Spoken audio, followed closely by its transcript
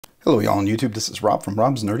Hello y'all on YouTube, this is Rob from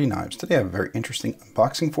Rob's Nerdy Knives. Today I have a very interesting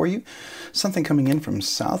unboxing for you. Something coming in from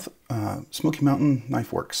South Smoky Mountain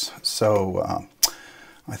Knife Works. So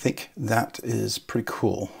I think that is pretty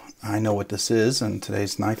cool. I know what this is, and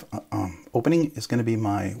today's knife opening is going to be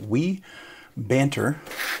my wee Banter.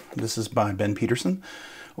 This is by Ben Peterson,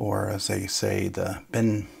 or as they say, the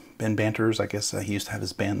Ben Banters. I guess he used to have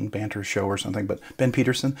his Ben Banter show or something, but Ben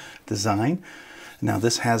Peterson design. Now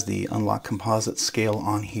this has the unlock composite scale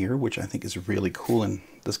on here, which I think is really cool, and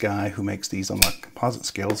this guy who makes these unlock composite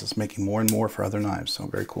scales is making more and more for other knives, so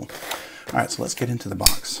very cool. All right, so let's get into the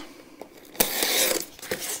box.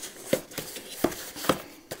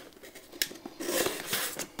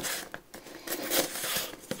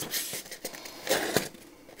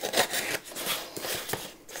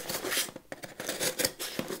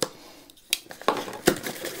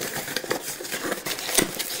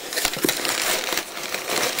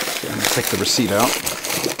 Take the receipt out.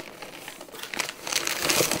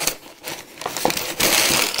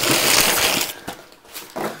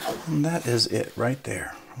 And that is it right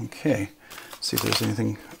there. Okay, see if there's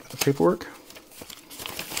anything with the paperwork.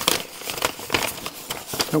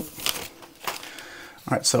 Nope.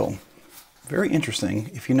 All right, so very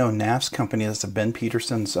interesting. If you know NAF's company, that's the Ben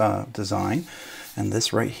Peterson's design, and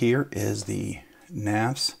this right here is the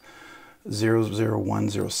NAF's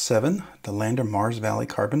 00107, the Lander Mars Valley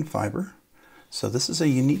carbon fiber. So this is a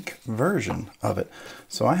unique version of it.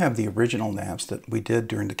 So I have the original nabs that we did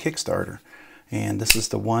during the Kickstarter, and this is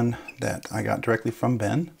the one that I got directly from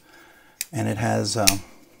Ben, and it has the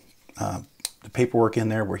paperwork in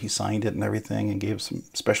there where he signed it and everything and gave some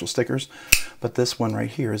special stickers. But this one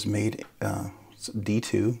right here is made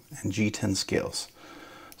D2 and G10 scales.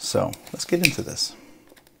 So let's get into this.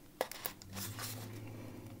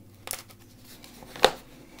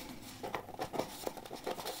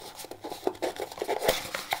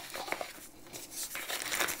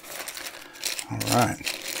 Alright,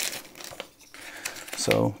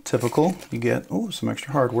 so typical, you get some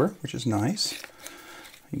extra hardware, which is nice.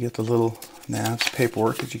 You get the little nabs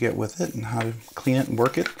paperwork that you get with it and how to clean it and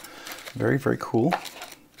work it. Very, very cool.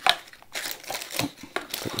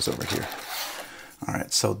 Put this over here.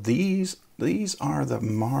 Alright, so these are the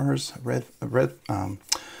Mars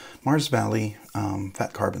Valley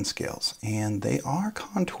fat carbon scales, and they are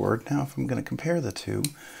contoured. Now if I'm going to compare the two,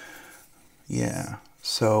 yeah,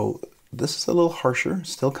 so this is a little harsher,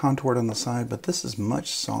 still contoured on the side, but this is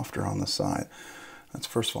much softer on the side.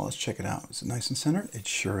 First of all, let's check it out. Is it nice and centered? It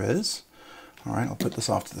sure is. All right, I'll put this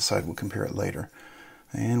off to the side. We'll compare it later.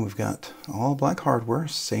 And we've got all black hardware,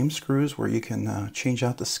 same screws where you can change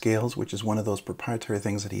out the scales, which is one of those proprietary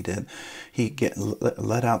things that he did. He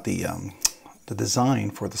let out the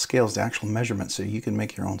design for the scales, the actual measurement, so you can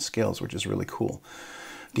make your own scales, which is really cool.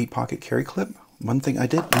 Deep pocket carry clip. One thing I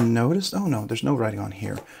did notice, oh no, there's no writing on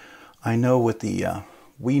here. I know with the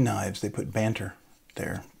Wii knives, they put Banter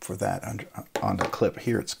there for that on the clip.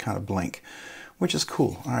 Here it's kind of blank, which is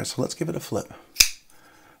cool. All right, so let's give it a flip.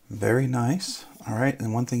 Very nice. All right,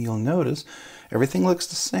 and one thing you'll notice, everything looks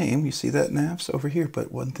the same. You see that nabs over here,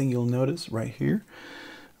 but one thing you'll notice right here,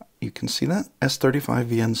 you can see that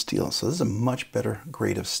S35VN steel. So this is a much better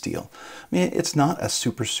grade of steel. I mean, it's not a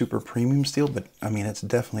super premium steel, but I mean, it's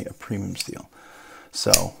definitely a premium steel.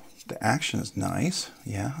 So the action is nice,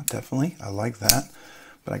 yeah, definitely. I like that,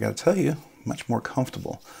 but I got to tell you, much more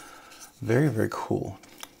comfortable. Very, very cool.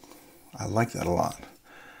 I like that a lot.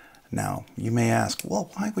 Now, you may ask,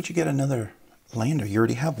 well, why would you get another Lander? You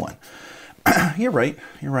already have one. You're right.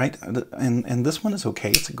 And this one is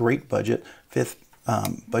okay. It's a great budget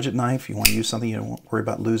budget knife. You want to use something you don't worry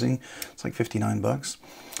about losing. It's like 59 bucks.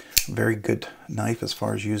 Very good knife as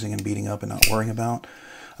far as using and beating up and not worrying about.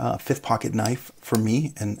 Fifth pocket knife for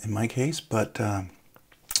me in my case, but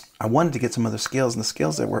I wanted to get some other scales, and the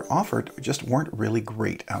scales that were offered just weren't really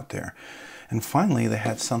great out there. And finally they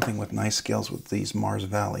had something with nice scales with these Mars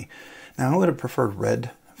Valley. Now I would have preferred red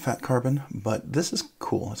fat carbon, but this is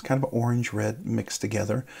cool. It's kind of orange red mixed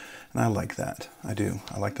together, and I like that. I do.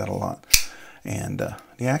 I like that a lot. And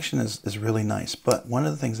the action is really nice, but one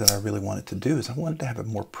of the things that I really wanted to do is I wanted to have a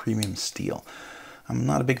more premium steel. I'm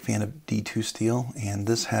not a big fan of D2 steel, and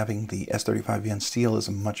this having the S35VN steel is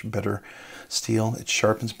a much better steel. It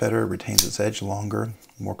sharpens better, retains its edge longer,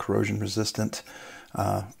 more corrosion resistant.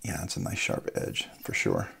 Yeah, it's a nice sharp edge for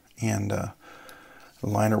sure. And the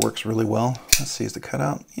liner works really well. Let's see, is the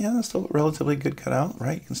cutout? Yeah, it's still a relatively good cutout,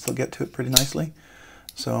 right? You can still get to it pretty nicely.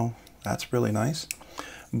 So that's really nice.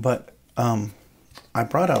 But I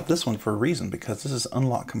brought out this one for a reason, because this is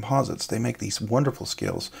Unlock Composites. They make these wonderful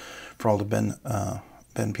scales for all the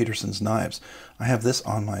Ben Peterson's knives. I have this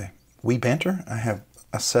on my Wii Banter. I have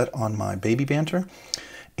a set on my baby banter,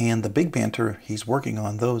 and the big banter, he's working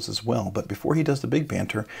on those as well. But before he does the big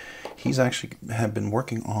banter, he's actually have been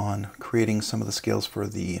working on creating some of the scales for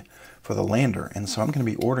the lander, and so I'm going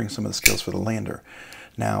to be ordering some of the scales for the lander.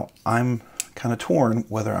 Now I'm kind of torn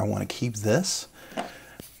whether I want to keep this,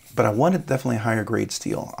 but I wanted definitely a higher grade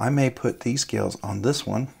steel. I may put these scales on this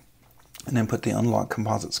one and then put the unlocked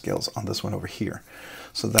composite scales on this one over here.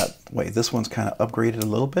 So that way this one's kind of upgraded a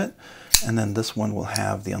little bit, and then this one will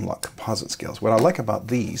have the unlocked composite scales. What I like about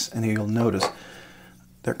these, and you'll notice,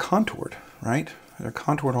 they're contoured, right? They're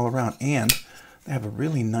contoured all around, and they have a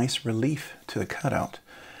really nice relief to the cutout.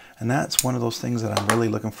 And that's one of those things that I'm really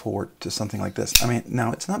looking forward to, something like this. I mean,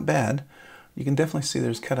 now it's not bad. You can definitely see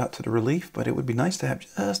there's cutout to the relief, but it would be nice to have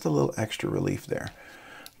just a little extra relief there,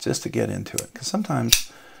 just to get into it. Because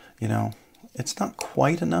sometimes, you know, it's not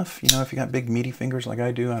quite enough. You know, if you got big meaty fingers like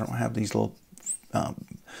I do, I don't have these little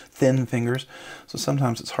thin fingers. So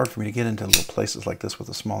sometimes it's hard for me to get into little places like this with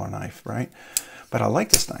a smaller knife, right? But I like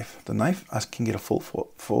this knife. The knife, I can get a full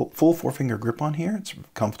four-finger grip on here. It's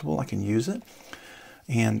comfortable. I can use it.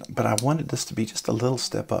 But I wanted this to be just a little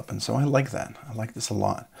step up, and so I like that. I like this a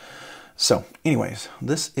lot. So anyways,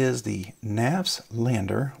 this is the NAVS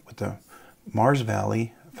Lander with the Mars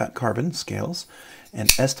Valley fat carbon scales and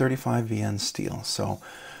S35VN steel. So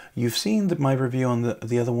you've seen my review on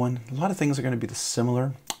the other one. A lot of things are going to be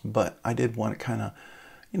similar, but I did want to kind of,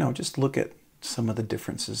 you know, just look at some of the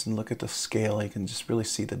differences and look at the scale. You can just really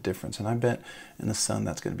see the difference, and I bet in the sun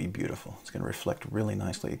that's going to be beautiful. It's going to reflect really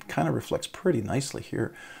nicely. It kind of reflects pretty nicely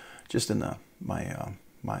here, just in my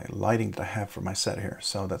lighting that I have for my set here.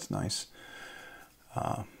 So that's nice.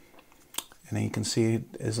 And then you can see it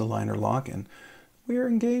is a liner lock, and we are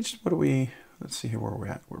engaged. What are we? Let's see here where we're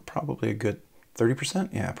at. We're probably a good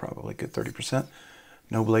 30%. Yeah, probably a good 30%.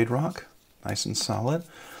 No blade rock, nice and solid.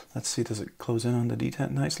 Let's see, does it close in on the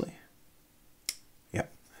detent nicely?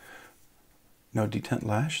 Yep. No detent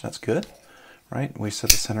lash, that's good, right? We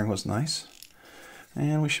said the centering was nice.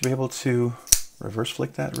 And we should be able to reverse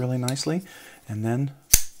flick that really nicely. And then,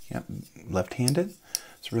 yep, left-handed,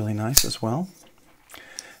 it's really nice as well.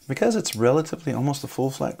 Because it's relatively almost a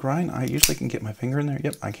full flat grind, I usually can get my finger in there.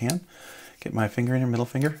 Yep, I can. Get my finger in your middle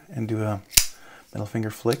finger and do a middle finger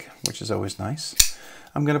flick, which is always nice.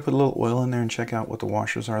 I'm going to put a little oil in there and check out what the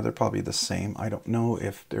washers are. They're probably the same. I don't know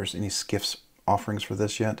if there's any Skiffs offerings for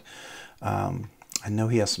this yet. I know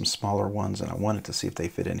he has some smaller ones, and I wanted to see if they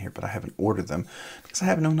fit in here, but I haven't ordered them because I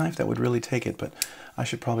have no knife that would really take it, but I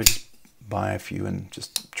should probably just buy a few and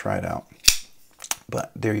just try it out.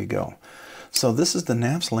 But there you go. So this is the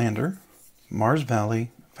NAVS Lander, Mars Valley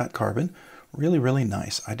fat carbon. Really, really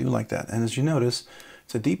nice. I do like that. And as you notice,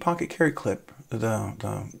 it's a deep pocket carry clip.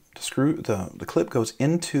 The clip goes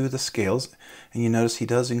into the scales, and you notice he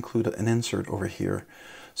does include an insert over here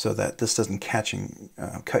so that this doesn't cut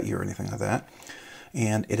you or anything like that.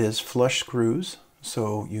 And it is flush screws,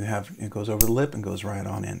 so you have, it goes over the lip and goes right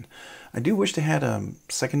on in. I do wish they had a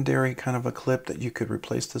secondary kind of a clip that you could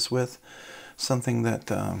replace this with, something that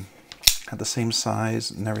had the same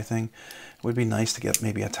size and everything. It would be nice to get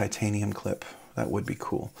maybe a titanium clip. That would be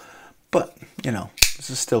cool. But, you know, this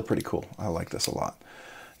is still pretty cool. I like this a lot.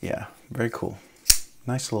 Yeah, very cool.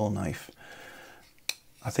 Nice little knife.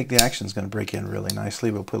 I think the action is going to break in really nicely.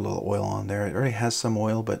 We'll put a little oil on there. It already has some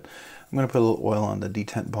oil, but I'm going to put a little oil on the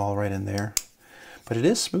detent ball right in there. But it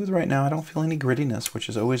is smooth right now. I don't feel any grittiness, which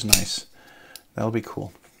is always nice. That'll be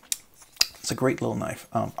cool. It's a great little knife.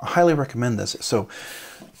 I highly recommend this. So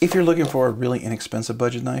if you're looking for a really inexpensive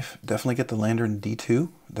budget knife, definitely get the Lander D2.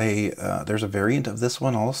 There's a variant of this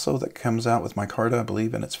one also that comes out with micarta, I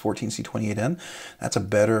believe, and it's 14C28N. That's a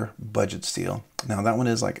better budget steel. Now that one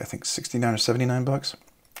is like, I think 69 or 79 bucks,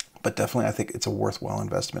 but definitely I think it's a worthwhile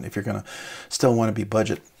investment if you're gonna still want to be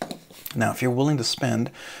budget. Now if you're willing to spend,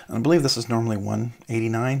 and I believe this is normally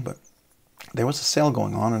 $189, but there was a sale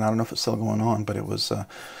going on, and I don't know if it's still going on, but it was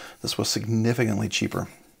this was significantly cheaper.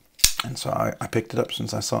 And so I picked it up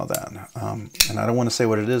since I saw that. And I don't want to say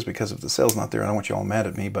what it is because if the sale's not there, I don't want you all mad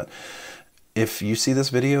at me. But if you see this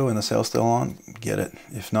video and the sale's still on, get it.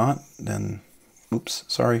 If not, then oops,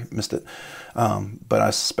 sorry, missed it. But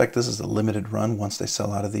I suspect this is a limited run. Once they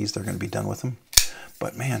sell out of these, they're going to be done with them.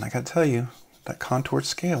 But man, I got to tell you, that contoured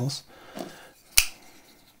scales,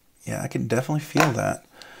 yeah, I can definitely feel that.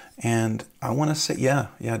 And I want to say, yeah,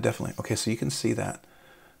 definitely. Okay, so you can see that.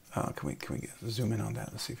 Can we zoom in on that?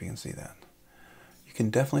 Let's see if we can see that. You can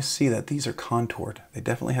definitely see that these are contoured. They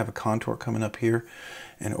definitely have a contour coming up here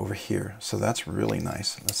and over here. So that's really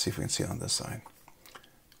nice. Let's see if we can see it on this side.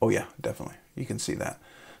 Oh yeah, definitely. You can see that.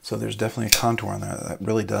 So there's definitely a contour on there that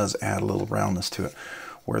really does add a little roundness to it.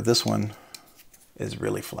 Where this one is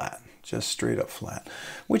really flat, just straight up flat,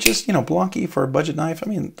 which is, you know, blocky for a budget knife. I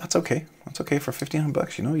mean, that's okay. That's okay for 1,500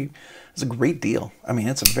 bucks. You know, it's a great deal. I mean,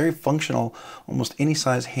 it's a very functional, almost any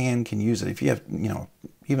size hand can use it. If you have, you know,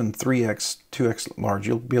 even 3X, 2X large,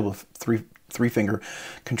 you'll be able to three finger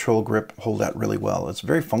control grip, hold that really well. It's a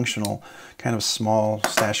very functional, kind of small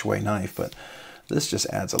stash away knife, but this just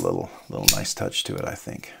adds a little nice touch to it, I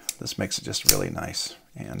think. This makes it just really nice.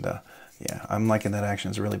 And yeah, I'm liking that action.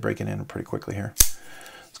 It's really breaking in pretty quickly here.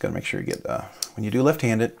 Just got to make sure you get, when you do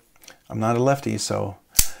left-handed, I'm not a lefty, so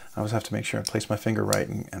I always have to make sure I place my finger right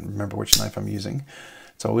and remember which knife I'm using.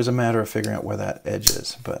 It's always a matter of figuring out where that edge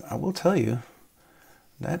is. But I will tell you,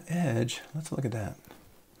 that edge, let's look at that.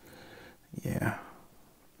 Yeah,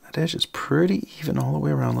 that edge is pretty even all the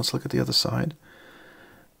way around. Let's look at the other side.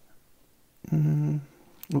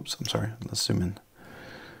 Oops, I'm sorry. Let's zoom in.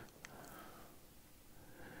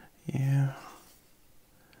 Yeah.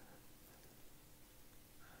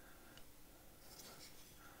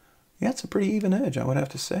 Yeah, it's a pretty even edge, I would have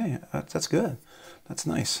to say. That's good. That's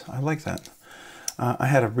nice. I like that. I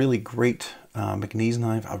had a really great McNeese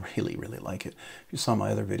knife. I really, really like it. If you saw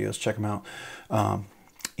my other videos, check them out.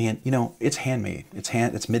 And you know, it's handmade.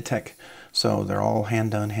 It's mid-tech, so they're all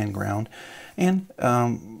hand done, hand ground. And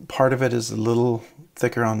part of it is a little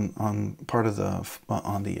thicker on part of the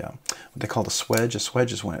what they call the swedge. A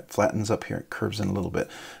swedge is when it flattens up here, it curves in a little bit,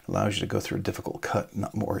 allows you to go through a difficult cut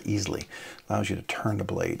not more easily, allows you to turn the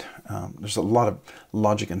blade. There's a lot of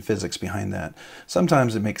logic and physics behind that.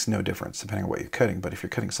 Sometimes it makes no difference depending on what you're cutting, but if you're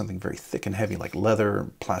cutting something very thick and heavy like leather,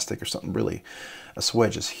 plastic, or something really, a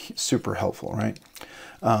swedge is super helpful, right?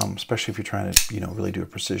 Especially if you're trying to, you know, really do a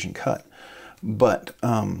precision cut. But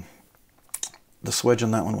the swedge on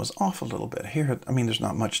that one was off a little bit. Here, I mean, there's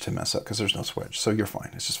not much to mess up because there's no swedge, so you're fine.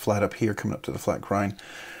 It's just flat up here, coming up to the flat grind,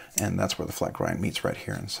 and that's where the flat grind meets right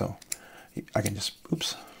here. And so I can just,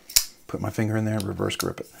 oops, put my finger in there, reverse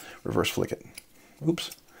grip it, reverse flick it.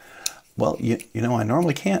 Oops. Well, you know, I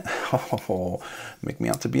normally can't. Oh, make me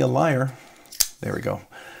out to be a liar. There we go.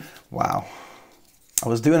 Wow. I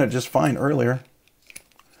was doing it just fine earlier.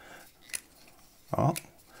 Oh,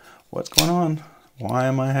 what's going on? Why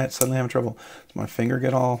am I suddenly having trouble? Does my finger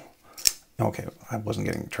get all... Okay, I wasn't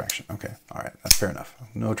getting traction. Okay, all right, that's fair enough.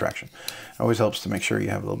 No traction. It always helps to make sure you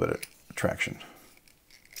have a little bit of traction.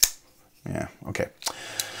 Yeah, okay.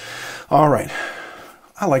 All right.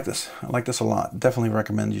 I like this. I like this a lot. Definitely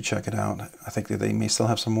recommend you check it out. I think that they may still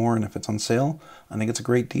have some more, and if it's on sale, I think it's a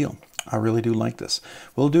great deal. I really do like this.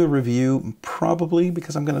 We'll do a review probably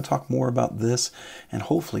because I'm going to talk more about this and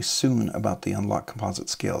hopefully soon about the unlocked composite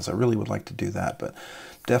scales. I really would like to do that, but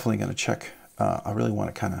definitely going to check. I really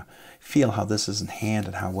want to kind of feel how this is in hand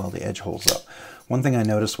and how well the edge holds up. One thing I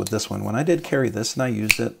noticed with this one, when I did carry this and I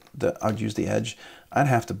used it, I'd use the edge, I'd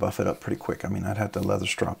have to buff it up pretty quick. I mean, I'd have to leather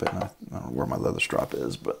strop it. And I don't know where my leather strop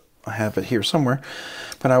is, but I have it here somewhere.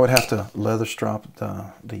 But I would have to leather strop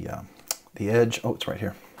the edge. Oh, it's right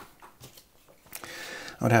here.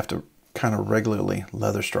 I would have to kind of regularly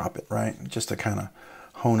leather strop it, right? Just to kind of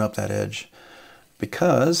hone up that edge.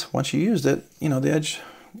 Because once you used it, you know, the edge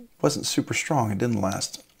wasn't super strong. It didn't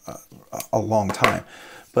last a long time.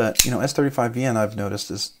 But, you know, S35VN, I've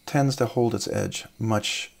noticed, tends to hold its edge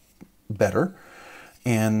much better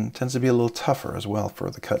and tends to be a little tougher as well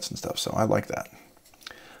for the cuts and stuff. So I like that.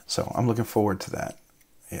 So I'm looking forward to that.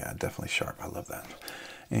 Yeah, definitely sharp. I love that.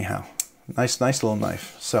 Anyhow, nice little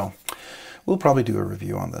knife. So we'll probably do a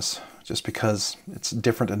review on this just because it's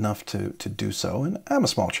different enough to do so. And I'm a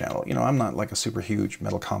small channel. You know, I'm not like a super huge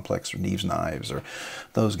Metal Complex or Neves Knives or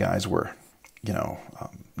those guys were, you know,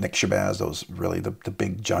 Nick Shabazz, those really the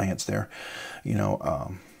big giants there. You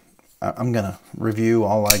know, I'm going to review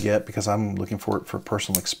all I get because I'm looking for it for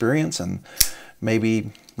personal experience. And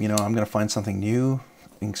maybe, you know, I'm going to find something new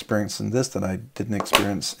experience in this that I didn't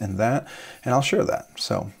experience in that. And I'll share that.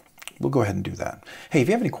 So we'll go ahead and do that. Hey, if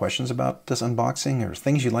you have any questions about this unboxing or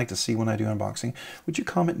things you'd like to see when I do unboxing, would you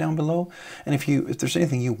comment down below? And if there's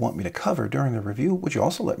anything you want me to cover during the review, would you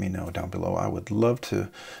also let me know down below? I would love to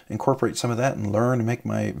incorporate some of that and learn and make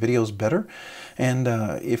my videos better. And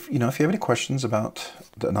if you have any questions about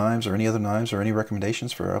the knives or any other knives or any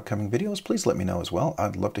recommendations for upcoming videos, please let me know as well.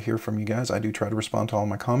 I'd love to hear from you guys. I do try to respond to all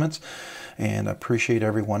my comments and I appreciate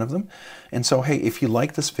every one of them. And so, hey, if you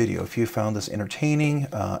like this video, if you found this entertaining,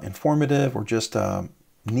 informative, or just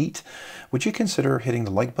neat, would you consider hitting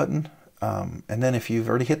the like button And then if you've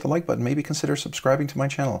already hit the like button, maybe consider subscribing to my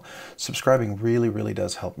channel. Subscribing really, really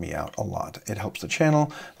does help me out a lot. It helps the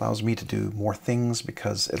channel, allows me to do more things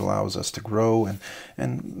because it allows us to grow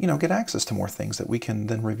and you know, get access to more things that we can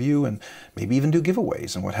then review and maybe even do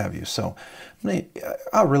giveaways and what have you. So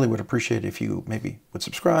I really would appreciate it if you maybe would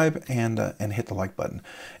subscribe and hit the like button.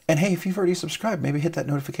 And hey, if you've already subscribed, maybe hit that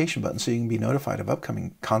notification button so you can be notified of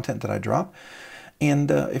upcoming content that I drop.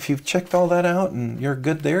 And if you've checked all that out and you're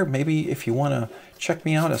good there, maybe if you want to check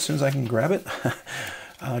me out as soon as I can grab it,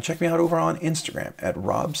 check me out over on Instagram at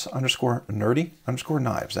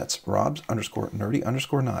robs_nerdy_knives. That's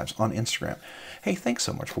robs_nerdy_knives on Instagram. Hey, thanks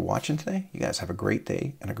so much for watching today. You guys have a great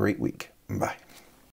day and a great week. Bye.